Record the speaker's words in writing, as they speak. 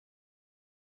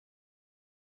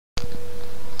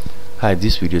Hi,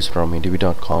 this video is from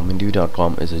interview.com.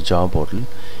 Interview.com is a job portal.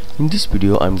 In this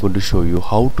video, I'm going to show you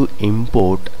how to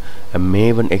import a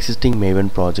existing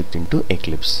Maven project into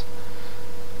Eclipse.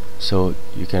 So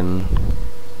you can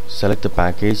select the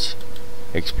package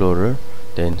Explorer,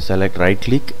 then select right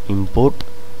click, import.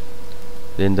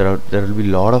 Then there will be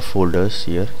a lot of folders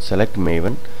here. Select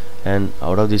Maven, and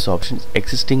out of these options,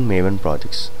 existing Maven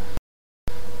projects.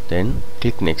 Then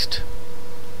click next.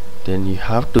 Then you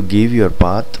have to give your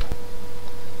path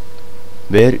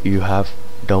where you have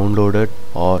downloaded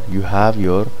or you have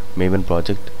your Maven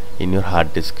project in your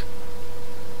hard disk.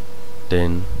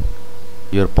 Then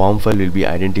your POM file will be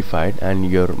identified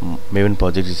and your Maven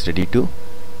project is ready to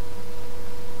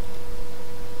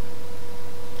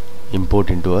import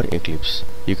into our Eclipse.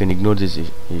 You can ignore this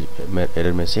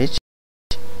error message.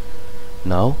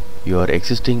 Now your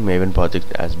existing Maven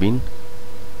project has been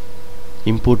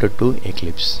imported to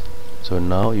Eclipse. So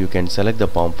now you can select the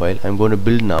POM file. I'm going to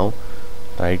build now.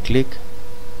 Right click,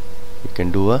 you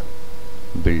can do a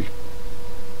build.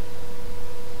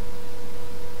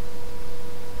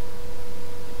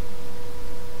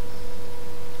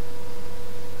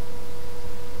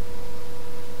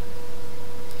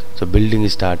 So building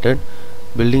is started.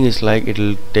 Building is like it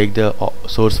will take the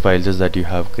source files that you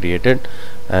have created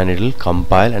and it will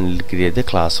compile and it will create the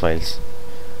class files.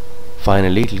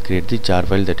 Finally it will create the jar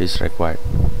file that is required.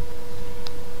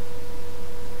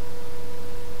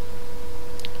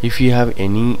 If you have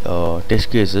any test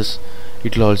cases,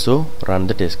 it will also run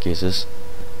the test cases.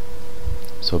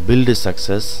 So build is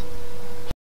success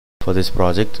for this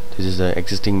project. This is the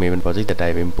existing Maven project that I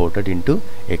have imported into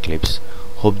Eclipse.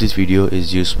 Hope this video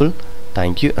is useful.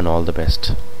 Thank you and all the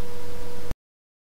best.